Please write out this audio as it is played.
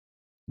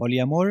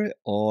Polyamory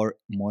or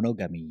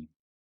monogamy?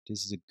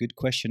 This is a good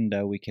question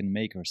that we can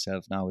make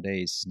ourselves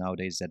nowadays.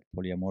 Nowadays, that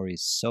polyamory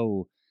is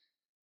so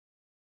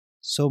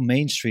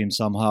mainstream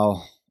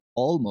somehow,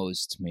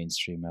 almost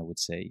mainstream, I would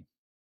say.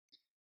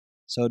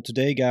 So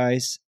today,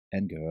 guys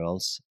and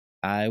girls,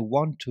 I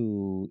want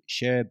to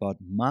share about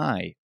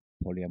my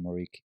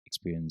polyamoric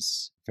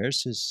experience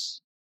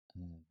versus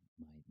my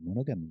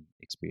monogamy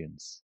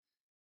experience.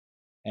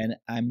 And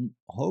I'm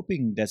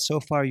hoping that so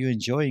far you're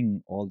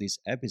enjoying all these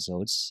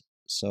episodes.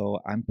 So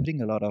I'm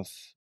putting a lot of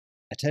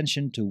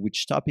attention to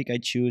which topic I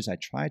choose. I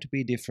try to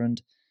be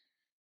different.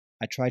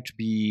 I try to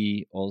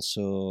be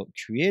also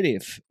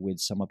creative with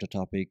some of the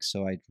topics.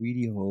 So I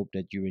really hope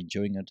that you're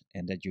enjoying it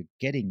and that you're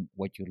getting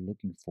what you're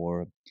looking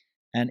for.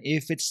 And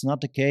if it's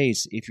not the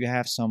case, if you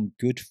have some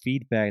good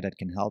feedback that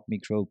can help me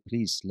grow,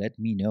 please let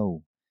me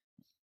know.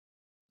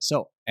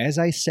 So, as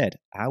I said,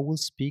 I will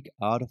speak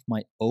out of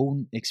my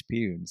own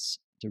experience.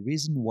 The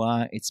reason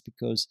why it's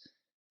because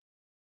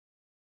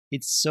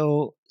it's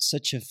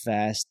such a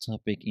vast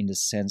topic in the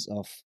sense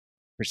of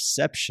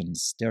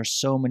perceptions. There are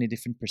so many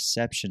different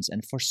perceptions,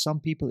 and for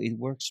some people it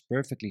works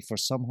perfectly. For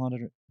some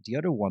other, the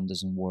other one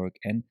doesn't work,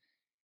 and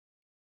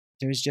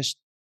there is just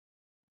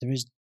there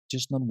is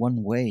just not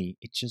one way.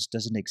 It just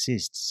doesn't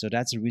exist. So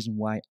that's the reason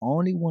why I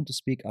only want to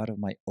speak out of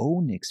my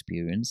own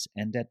experience,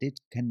 and that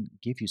it can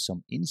give you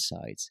some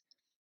insights.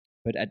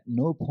 But at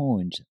no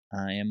point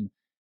I am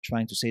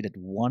trying to say that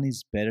one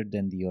is better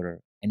than the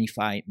other. And if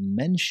I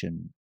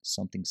mention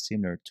something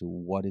similar to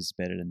what is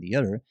better than the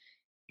other,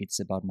 it's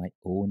about my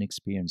own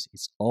experience.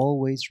 It's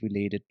always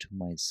related to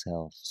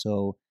myself.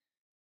 So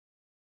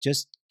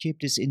just keep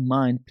this in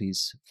mind,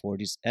 please, for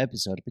this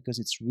episode, because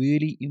it's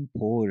really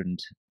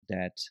important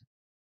that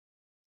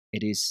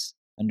it is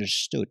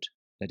understood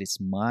that it's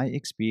my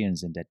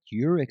experience and that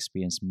your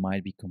experience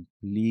might be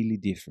completely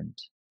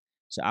different.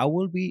 So I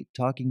will be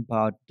talking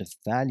about the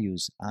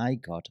values I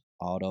got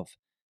out of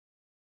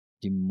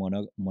the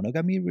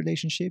monogamy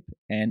relationship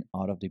and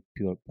out of the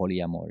pure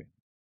polyamory.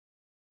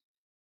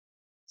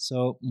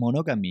 So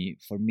monogamy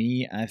for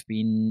me, I've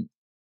been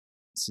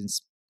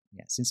since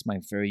since my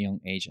very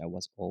young age. I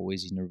was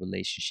always in a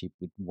relationship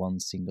with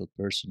one single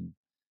person,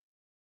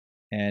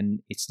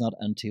 and it's not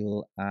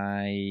until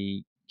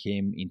I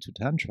came into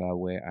tantra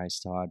where I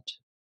start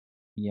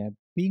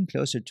being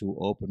closer to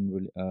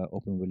open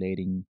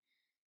relating,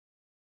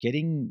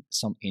 getting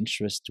some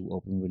interest to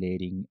open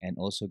relating, and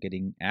also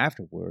getting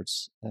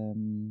afterwards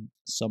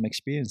some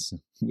experience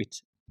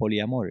with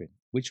polyamory,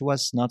 which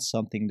was not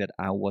something that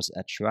I was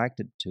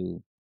attracted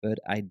to, but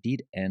I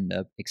did end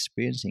up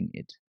experiencing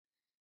it.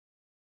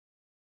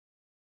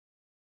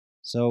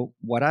 So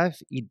what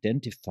I've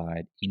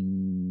identified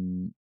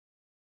in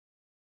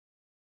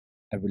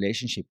a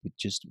relationship with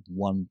just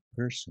one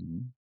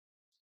person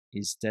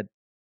is that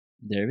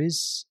there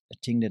is a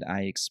thing that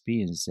I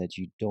experience that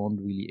you don't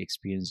really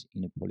experience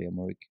in a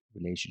polyamoric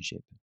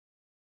relationship.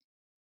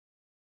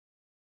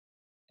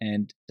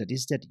 And that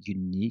is that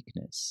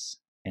uniqueness.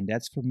 And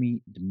that's for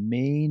me the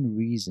main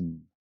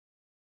reason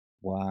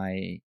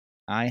why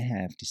I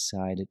have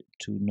decided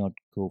to not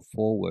go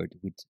forward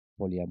with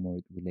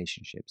polyamoric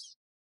relationships.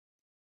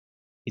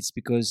 It's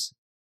because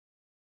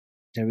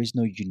there is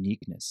no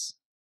uniqueness.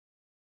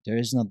 There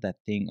is not that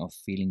thing of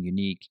feeling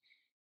unique.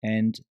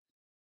 And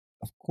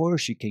of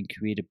course, you can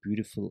create a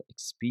beautiful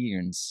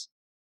experience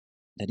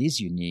that is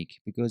unique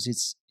because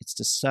it's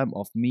the sum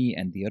of me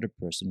and the other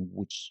person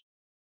which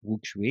will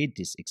create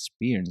this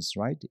experience,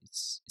 right?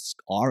 It's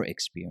our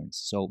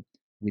experience. So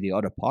with the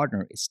other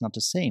partner, it's not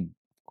the same.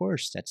 Of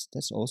course,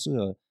 that's also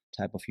a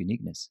type of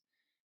uniqueness.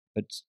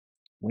 But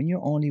when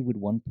you're only with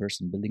one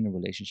person building a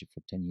relationship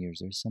for 10 years,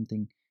 there's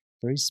something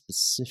very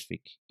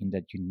specific in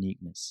that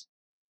uniqueness.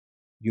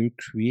 You're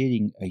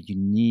creating a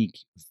unique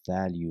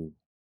value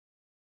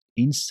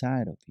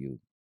inside of you.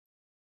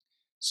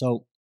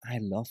 So I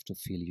love to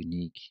feel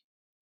unique.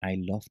 I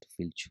love to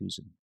feel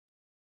chosen.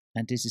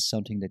 And this is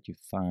something that you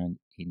find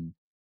in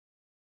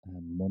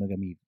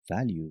monogamy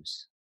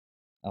values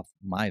of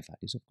my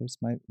values. Of course,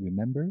 my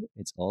remember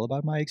it's all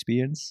about my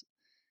experience,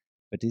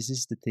 but this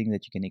is the thing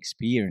that you can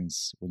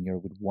experience when you're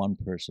with one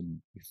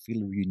person. You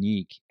feel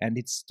unique, and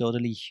it's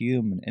totally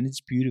human, and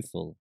it's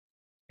beautiful.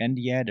 And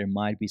yeah, there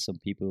might be some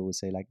people who will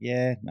say like,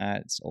 yeah,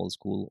 it's old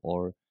school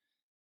or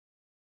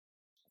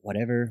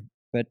whatever.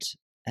 But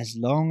as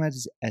long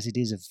as it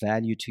is a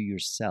value to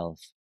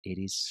yourself, it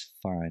is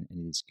fine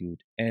and it is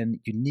good. And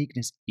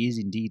uniqueness is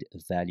indeed a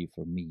value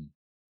for me.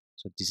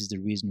 So this is the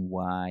reason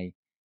why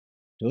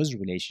those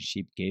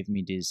relationships gave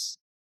me this,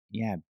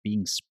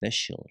 being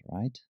special,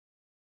 right?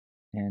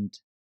 And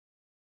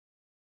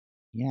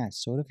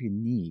sort of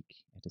unique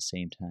at the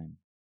same time.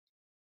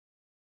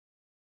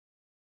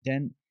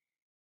 Then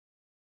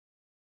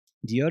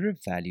the other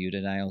value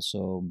that I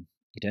also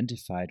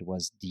identified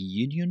was the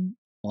union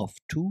of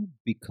two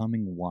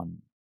becoming one.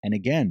 And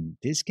again,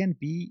 this can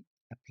be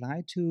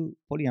applied to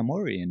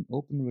polyamory and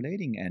open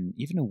relating and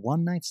even a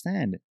one night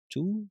stand.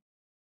 Two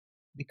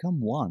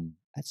become one.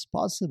 That's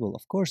possible.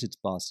 Of course, it's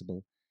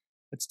possible.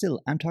 But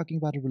still, I'm talking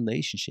about a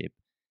relationship.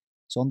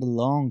 So on the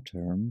long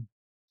term,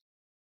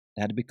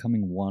 that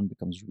becoming one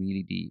becomes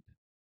really deep.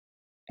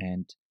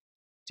 And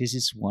this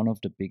is one of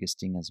the biggest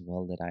thing as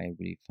well that I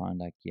really find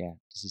like, yeah,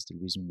 this is the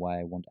reason why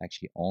I want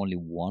actually only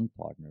one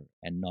partner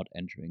and not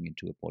entering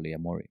into a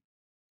polyamory.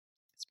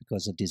 It's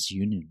because of this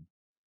union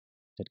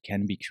that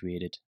can be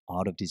created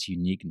out of this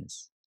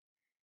uniqueness.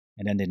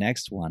 And then the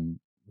next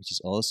one, which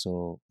is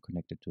also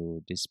connected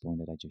to this point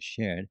that I just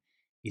shared,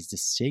 is the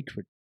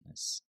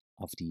sacredness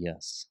of the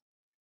us.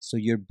 So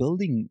you're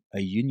building a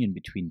union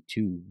between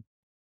two,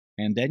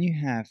 and then you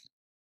have,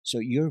 so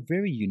you're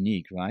very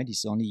unique, right?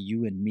 It's only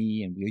you and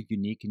me, and we're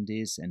unique in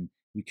this, and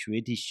we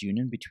create this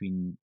union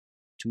between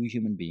two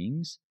human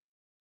beings,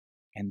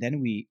 and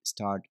then we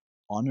start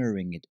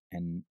honoring it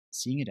and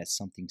seeing it as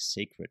something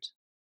sacred.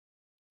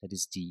 That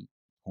is the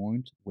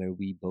point where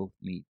we both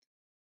meet.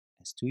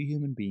 As two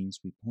human beings,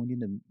 we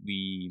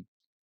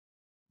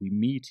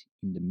meet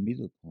in the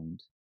middle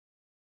point,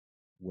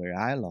 where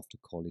I love to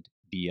call it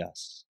the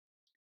us,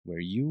 where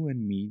you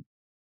and me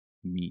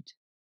meet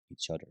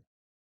each other.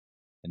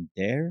 And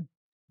there,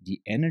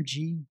 the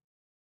energy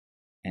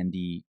and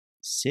the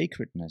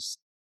sacredness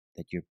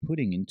that you're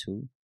putting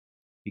into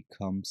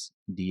becomes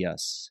the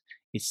us.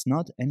 It's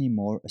not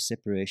anymore a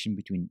separation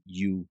between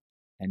you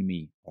and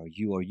me, or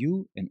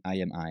you and I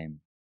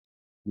am.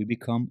 We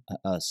become a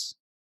us.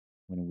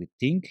 When we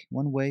think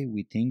one way,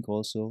 we think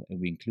also and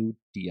we include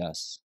the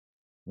us.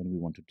 When we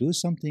want to do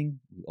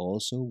something, we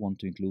also want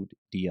to include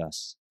the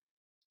us.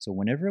 So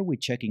whenever we're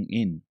checking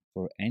in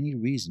for any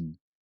reason,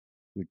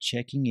 we're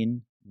checking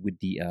in with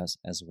the us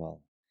as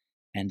well.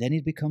 And then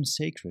it becomes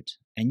sacred.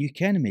 And you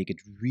can make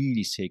it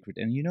really sacred.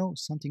 And you know,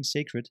 something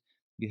sacred,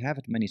 you have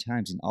it many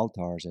times in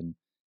altars and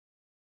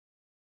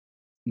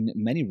in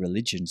many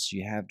religions,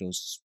 you have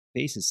those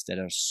spaces that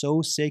are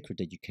so sacred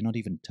that you cannot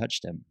even touch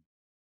them.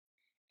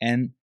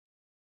 And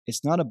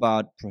it's not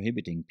about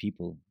prohibiting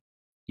people,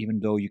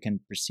 even though you can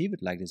perceive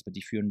it like this, but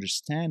if you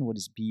understand what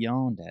is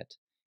beyond that,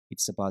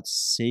 it's about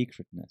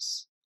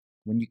sacredness.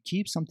 When you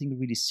keep something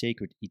really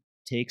sacred, it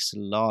takes a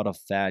lot of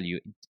value.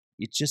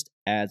 It just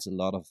adds a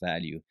lot of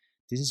value.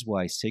 This is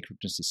why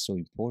sacredness is so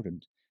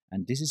important.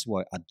 And this is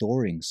why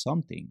adoring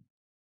something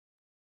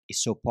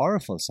is so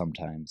powerful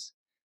sometimes.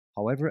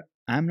 However,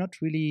 I'm not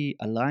really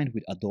aligned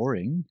with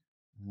adoring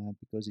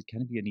because it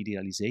can be an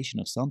idealization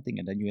of something,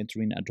 and then you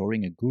enter in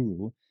adoring a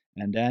guru,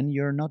 and then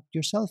you're not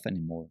yourself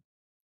anymore.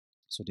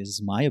 So, this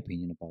is my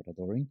opinion about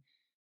adoring.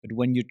 But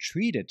when you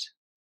treat it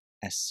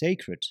as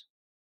sacred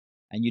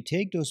and you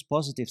take those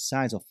positive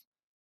sides of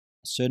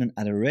a certain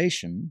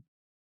adoration,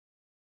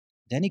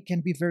 then it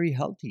can be very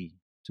healthy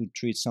to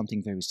treat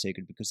something very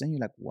sacred, because then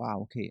you're like, wow,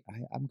 okay,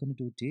 I'm going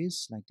to do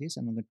this like this,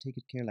 and I'm going to take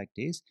it care like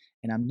this,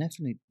 and I'm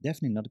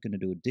definitely not going to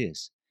do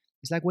this.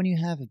 It's like when you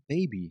have a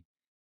baby,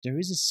 there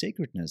is a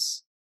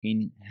sacredness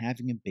in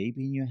having a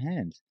baby in your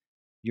hand.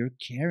 You're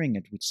carrying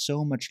it with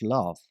so much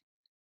love.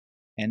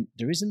 And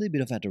there is a little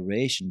bit of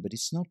adoration, but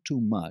it's not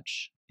too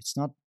much. It's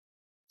not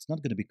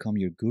going to become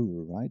your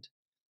guru, right?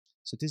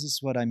 So this is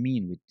what I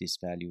mean with this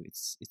value.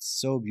 It's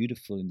so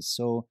beautiful and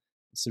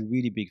it's a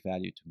really big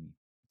value to me.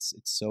 It's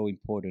so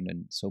important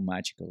and so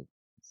magical.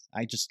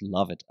 I just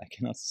love it. I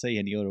cannot say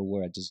any other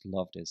word. I just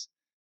love this.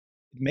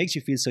 It makes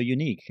you feel so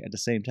unique at the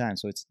same time.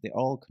 So they're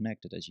all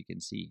connected, as you can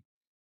see.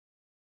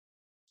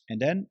 And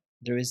then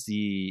there is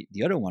the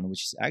other one,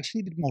 which is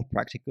actually a bit more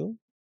practical.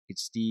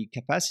 It's the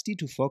capacity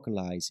to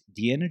focalize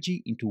the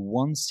energy into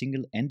one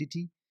single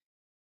identity,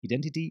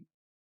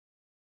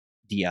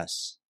 the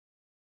us.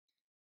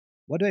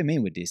 What do I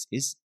mean with this?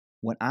 Is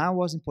when I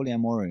was in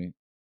polyamory,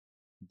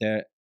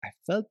 there I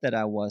felt that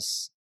I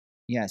was,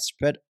 yeah,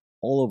 spread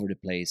all over the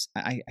place.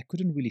 I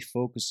couldn't really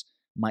focus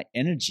my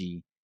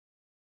energy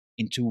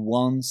into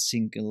one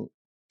single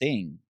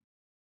thing.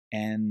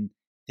 And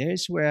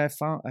there's where I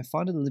found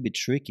it a little bit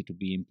tricky to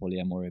be in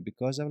polyamory,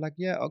 because I'm like,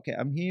 yeah, okay,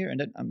 I'm here and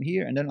then I'm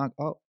here and then like,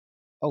 oh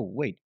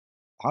wait,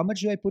 how much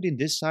do I put in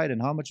this side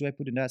and how much do I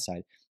put in that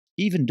side?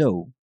 Even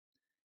though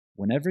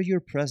whenever you're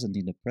present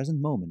in the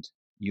present moment,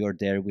 you're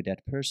there with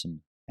that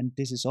person. And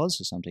this is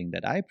also something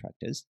that I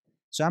practice.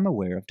 So I'm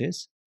aware of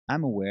this.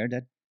 I'm aware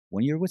that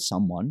when you're with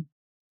someone,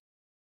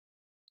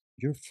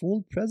 you're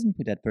full present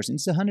with that person.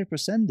 It's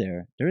 100%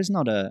 there. There is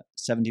not a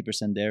 70%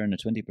 there and a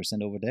 20%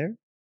 over there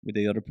with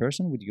the other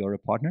person, with your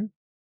partner.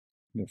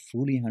 You're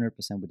fully 100%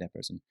 with that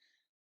person.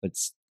 But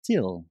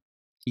still,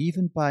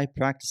 even by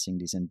practicing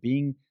this and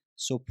being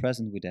so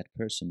present with that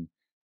person,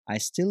 I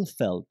still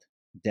felt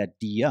that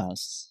the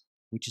us,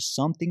 which is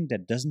something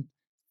that doesn't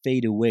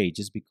fade away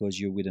just because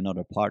you're with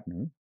another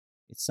partner,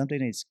 it's something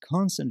that's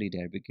constantly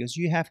there because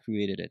you have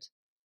created it.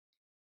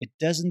 It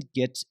doesn't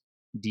get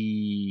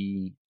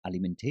the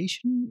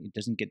alimentation, it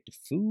doesn't get the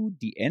food,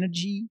 the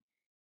energy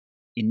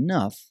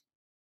enough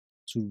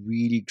to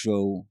really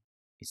grow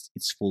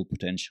its full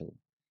potential.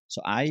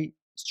 So I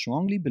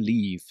strongly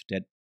believe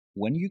that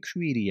when you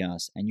create a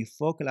yes and you're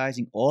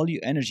focalizing all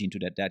your energy into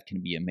that, that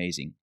can be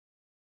amazing.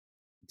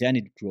 Then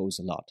it grows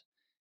a lot.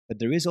 But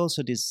there is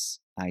also this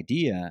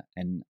idea,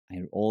 and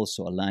I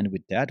also align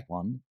with that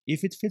one,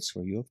 if it fits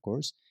for you, of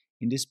course,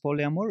 in this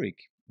polyamoric,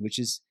 which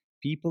is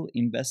people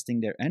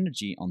investing their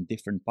energy on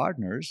different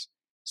partners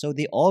so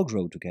they all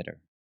grow together.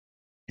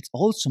 It's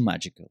also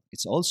magical,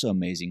 it's also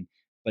amazing,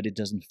 but it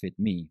doesn't fit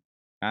me.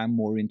 I'm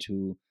more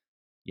into,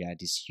 yeah,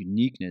 this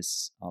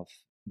uniqueness of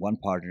one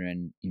partner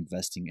and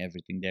investing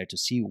everything there to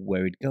see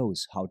where it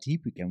goes, how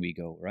deep can we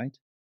go, right?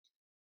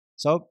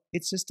 So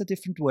it's just a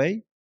different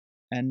way,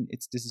 and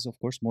it's this is of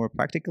course more a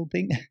practical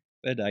thing,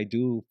 but I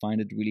do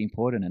find it really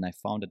important, and I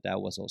found that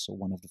that was also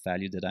one of the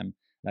values that I'm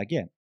like,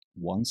 yeah,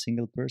 one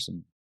single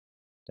person.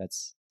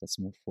 That's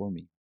more for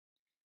me.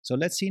 So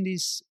let's see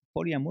these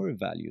polyamory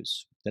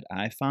values that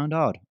I found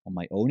out on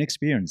my own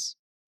experience.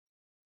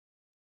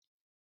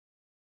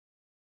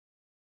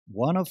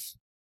 One of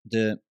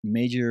the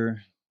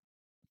major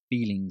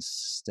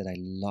feelings that I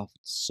loved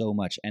so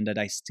much and that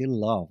I still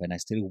love and I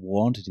still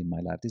wanted in my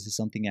life. This is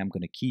something I'm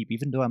going to keep,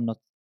 even though I'm not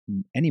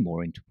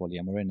anymore into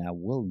polyamory, and I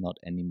will not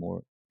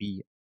anymore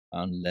be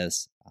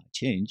unless I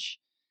change.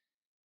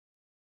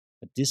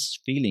 But this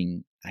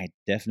feeling, I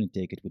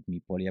definitely take it with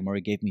me.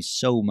 Polyamory gave me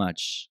so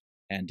much,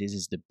 and this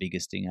is the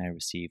biggest thing I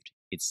received.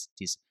 It's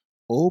this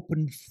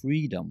open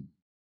freedom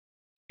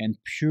and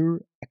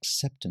pure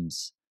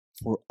acceptance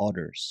for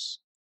others.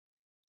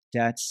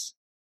 That's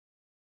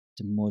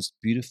the most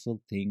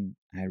beautiful thing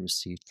I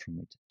received from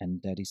it.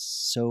 And that is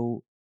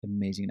so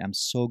amazing. I'm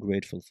so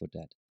grateful for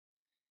that.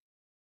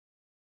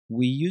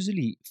 We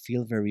usually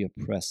feel very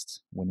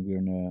oppressed when we're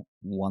in a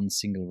one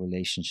single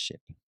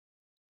relationship,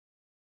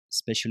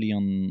 especially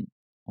on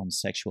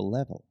sexual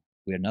level.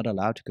 We're not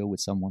allowed to go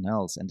with someone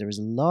else, and there is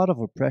a lot of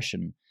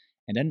oppression.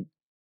 And then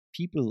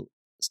people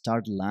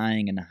start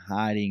lying and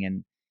hiding,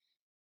 and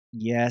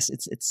yes,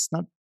 it's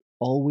not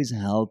always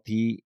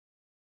healthy.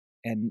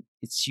 And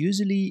it's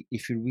usually,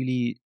 if you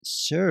really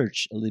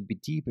search a little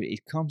bit deeper,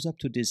 it comes up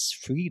to this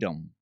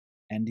freedom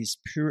and this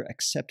pure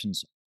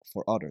acceptance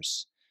for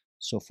others.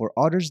 So for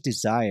others'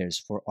 desires,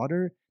 for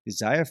other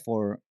desire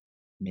for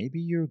maybe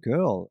your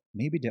girl,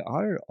 maybe there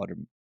are other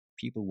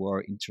people who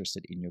are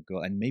interested in your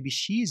girl, and maybe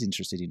she's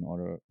interested in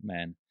other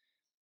men.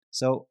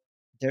 So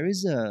there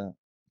is a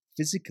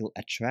physical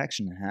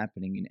attraction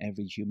happening in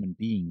every human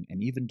being.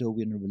 And even though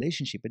we're in a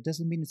relationship, it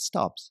doesn't mean it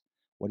stops.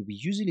 What we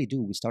usually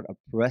do, we start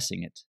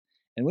oppressing it.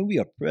 And when we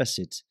oppress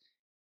it,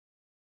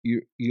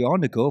 you're on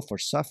the go for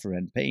suffer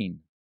and pain.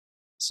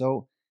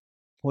 So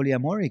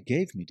polyamory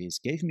gave me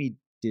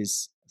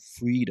this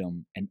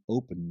freedom and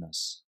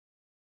openness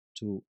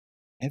to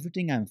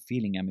everything I'm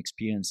feeling, I'm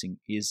experiencing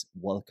is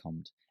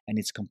welcomed. And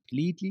it's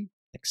completely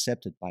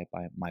accepted by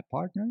my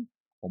partner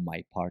or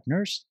my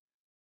partners.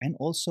 And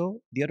also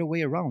the other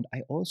way around,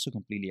 I also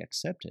completely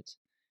accept it.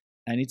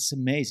 And it's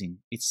amazing.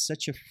 It's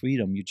such a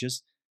freedom. You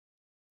just,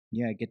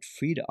 yeah, get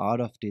freed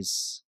out of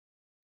this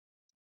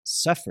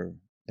suffer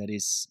that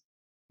is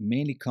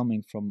mainly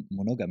coming from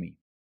monogamy.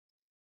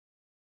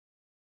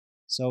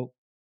 So,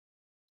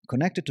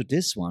 connected to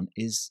this one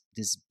is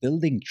this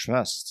building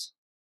trust,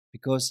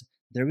 because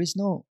there is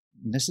no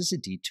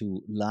necessity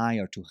to lie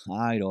or to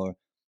hide or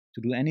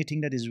to do anything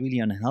that is really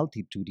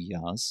unhealthy to the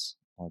us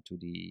or to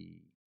the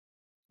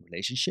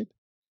relationship.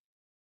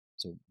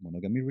 So,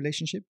 monogamy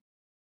relationship.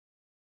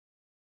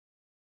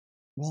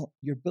 Well,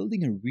 you're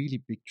building a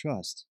really big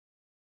trust.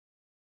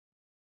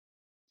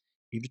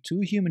 If the two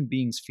human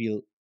beings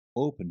feel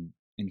open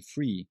and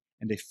free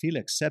and they feel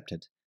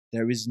accepted,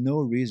 there is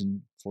no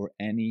reason for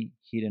any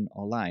hidden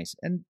or lies.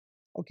 And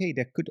okay,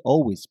 there could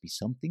always be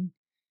something,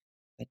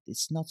 but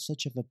it's not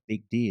such of a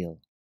big deal.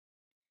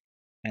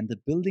 And the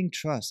building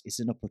trust is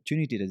an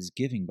opportunity that is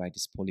given by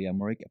this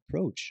polyamoric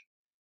approach.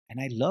 And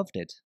I loved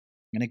it.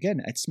 And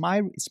again, it's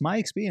my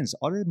experience.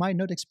 Others might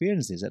not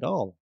experience this at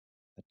all.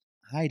 But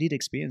I did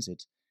experience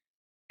it.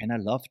 And I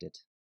loved it.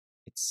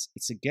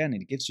 It's again,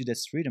 it gives you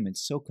this freedom.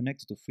 It's so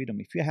connected to freedom.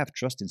 If you have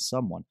trust in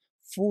someone,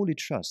 fully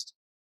trust,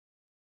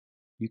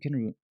 you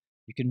can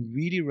you can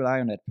really rely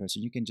on that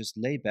person. You can just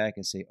lay back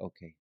and say,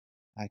 okay,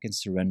 I can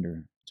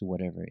surrender to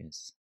whatever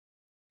is,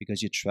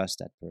 because you trust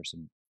that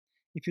person.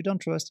 If you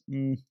don't trust,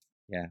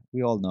 yeah,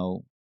 we all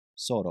know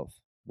sort of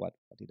what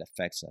it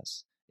affects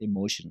us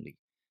emotionally.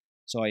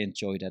 So I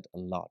enjoy that a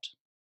lot.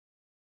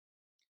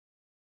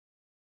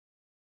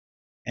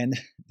 And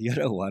the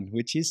other one,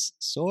 which is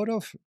sort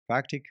of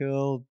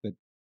practical, but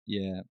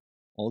yeah,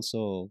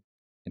 also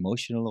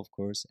emotional, of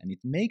course, and it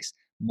makes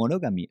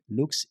monogamy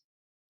looks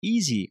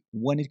easy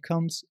when it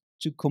comes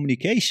to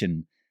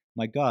communication.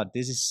 My God,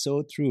 this is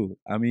so true.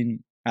 I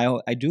mean,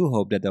 I do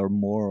hope that there are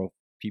more of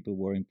people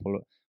who are in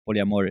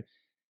polyamory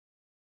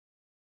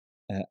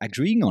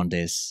agreeing on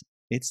this.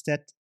 It's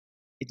that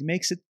it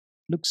makes it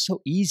look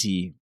so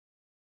easy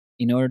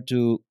in order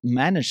to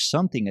manage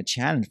something, a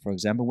challenge, for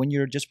example. When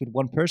you're just with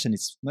one person,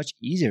 it's much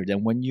easier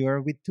than when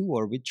you're with two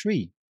or with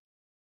three,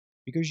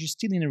 because you're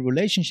still in a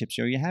relationship.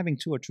 So you're having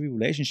two or three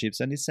relationships,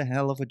 and it's a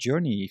hell of a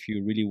journey if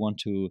you really want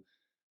to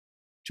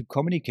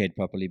communicate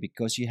properly,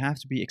 because you have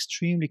to be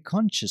extremely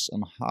conscious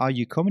on how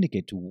you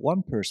communicate to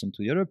one person,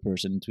 to the other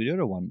person, to the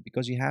other one,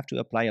 because you have to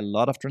apply a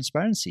lot of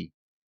transparency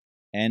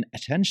and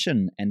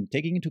attention and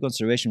taking into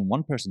consideration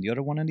one person, the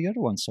other one, and the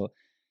other one. So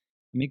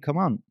I mean, come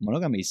on,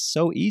 monogamy is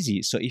so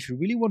easy. So if you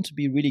really want to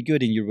be really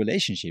good in your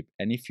relationship,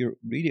 and if you're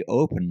really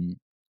open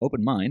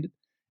minded,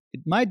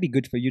 it might be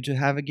good for you to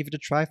have a give it a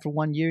try for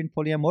 1 year in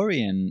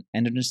polyamory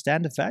and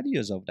understand the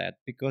values of that,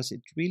 because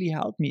it really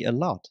helped me a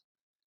lot.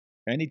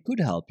 And it could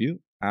help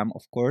you. I'm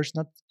of course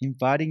not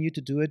inviting you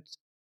to do it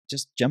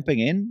just jumping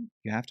in.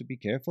 You have to be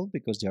careful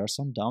because there are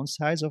some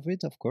downsides of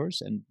it, of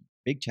course, and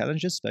big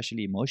challenges,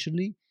 especially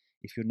emotionally.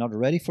 If you're not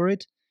ready for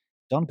it,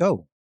 don't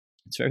go.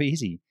 It's very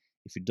easy.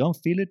 If you don't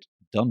feel it,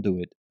 don't do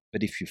it.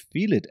 But if you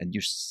feel it and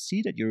you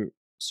see that you're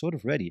sort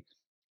of ready,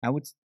 I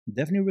would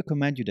definitely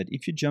recommend you that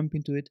if you jump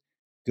into it,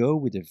 go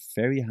with a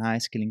very high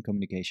skill in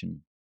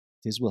communication.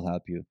 This will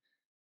help you.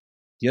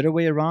 The other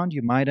way around,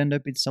 you might end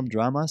up in some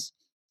dramas.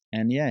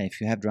 And yeah, if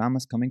you have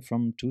dramas coming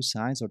from two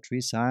sides or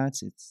three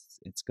sides,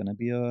 it's gonna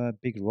be a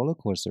big roller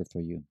coaster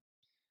for you.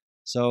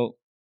 So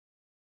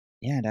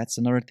yeah, that's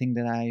another thing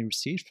that I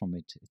received from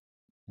it,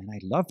 and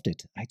I loved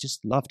it. I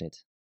just loved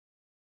it.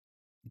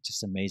 It's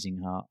just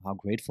amazing how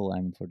grateful I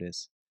am for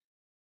this.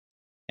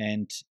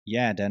 And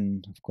yeah,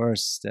 then of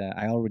course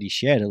I already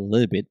shared a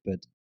little bit,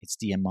 but it's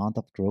the amount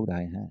of growth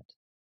I had.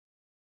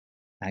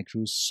 I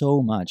grew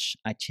so much.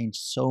 I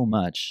changed so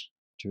much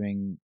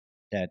during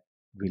that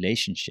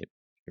relationship,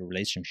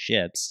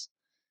 relationships,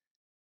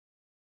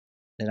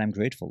 that I'm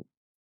grateful.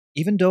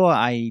 Even though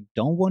I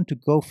don't want to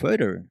go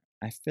further,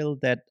 I feel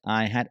that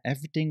I had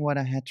everything what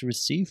I had to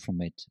receive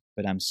from it.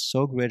 But I'm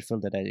so grateful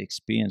that I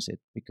experienced it,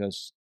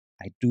 because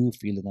I do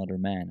feel another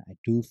man. I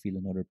do feel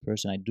another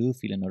person. I do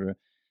feel another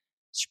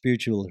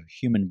spiritual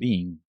human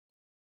being.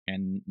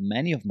 And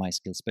many of my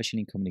skills, especially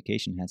in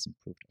communication, has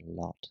improved a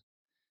lot.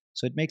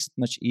 So it makes it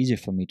much easier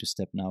for me to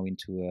step now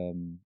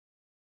into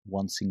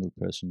one single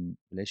person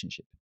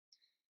relationship.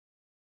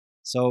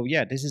 So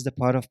yeah, this is the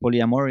part of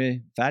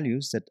polyamory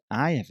values that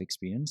I have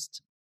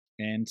experienced,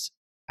 and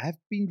I've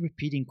been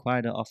repeating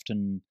quite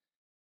often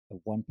a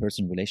one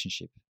person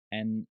relationship.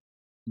 And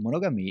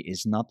monogamy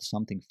is not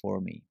something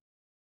for me.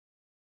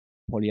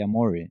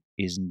 Polyamory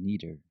is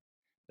neither,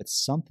 but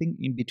something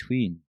in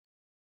between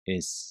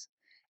is.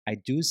 I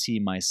do see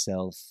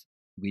myself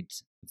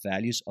with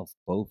values of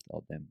both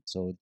of them.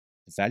 So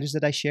the values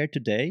that I share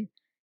today.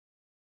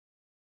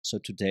 So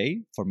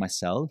today, for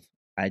myself,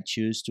 I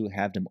choose to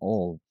have them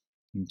all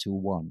into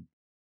one.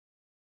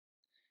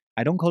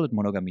 I don't call it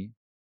monogamy,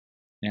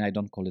 and I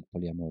don't call it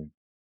polyamory.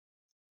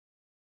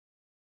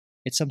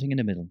 It's something in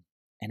the middle,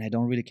 and I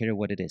don't really care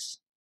what it is.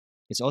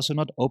 It's also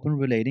not open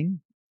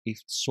relating.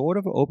 It's sort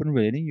of open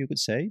relating, you could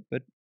say,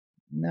 but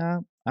nah,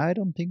 I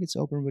don't think it's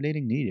open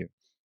relating neither.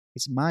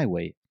 It's my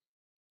way.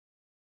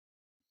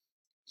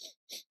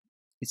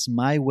 It's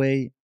my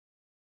way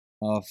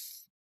of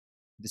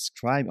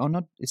describing, or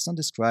not, it's not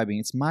describing,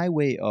 it's my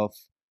way of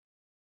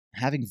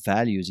having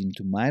values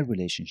into my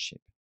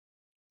relationship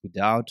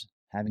without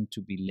having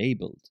to be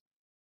labeled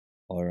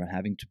or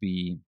having to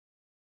be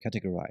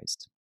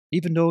categorized.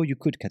 Even though you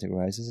could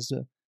categorize this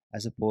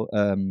as an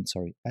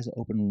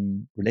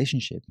open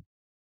relationship,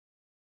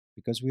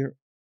 because we're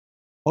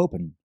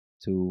open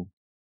to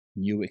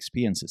new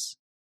experiences.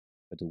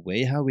 But the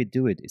way how we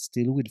do it is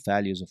still with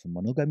values of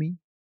monogamy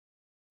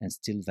and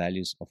still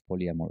values of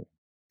polyamory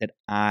that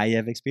I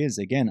have experienced.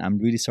 Again, I'm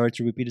really sorry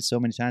to repeat it so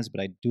many times,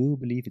 but I do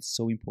believe it's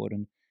so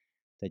important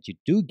that you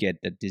do get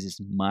that this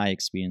is my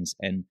experience.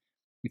 And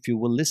if you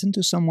will listen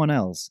to someone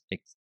else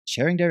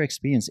sharing their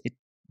experience, it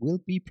will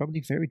be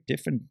probably very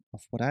different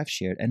of what I've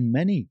shared. And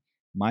many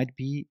might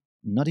be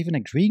not even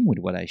agreeing with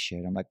what I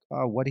shared. I'm like,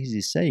 oh, what is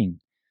he saying?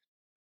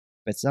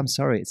 But I'm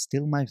sorry, it's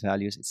still my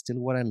values, it's still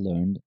what I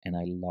learned, and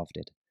I loved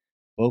it.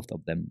 Both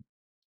of them.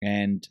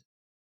 And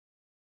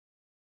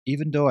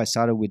even though I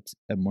started with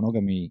a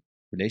monogamy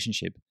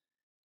relationship,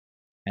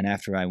 and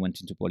after I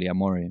went into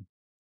polyamory,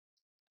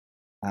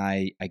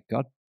 I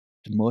got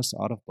the most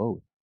out of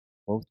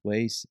both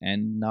ways,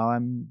 and now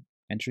I'm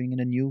entering in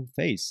a new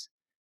phase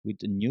with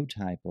a new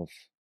type of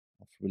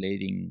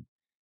relating,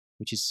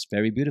 which is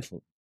very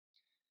beautiful.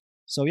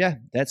 So yeah,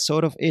 that's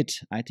sort of it.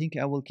 I think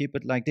I will keep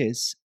it like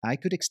this. I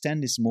could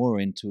extend this more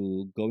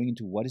into going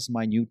into what is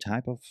my new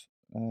type of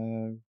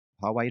uh,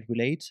 how I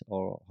relate,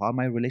 or how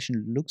my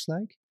relationship looks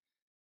like.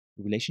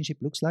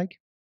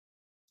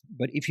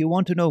 But if you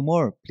want to know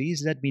more,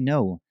 please let me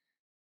know.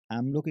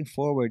 I'm looking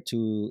forward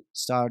to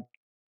start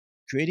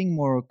creating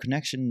more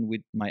connection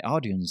with my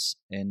audience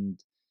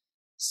and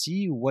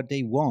see what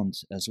they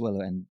want as well,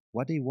 and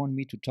what they want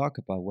me to talk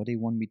about, what they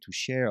want me to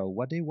share, or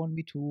what they want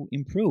me to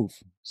improve.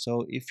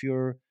 So if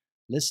you're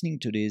listening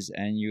to this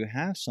and you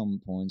have some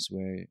points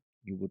where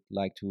you would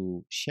like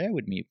to share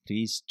with me,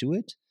 please do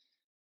it.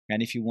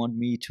 And if you want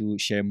me to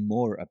share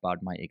more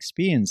about my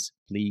experience,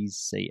 please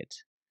say it.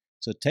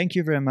 So thank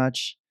you very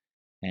much,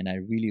 and I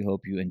really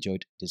hope you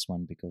enjoyed this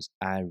one, because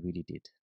I really did.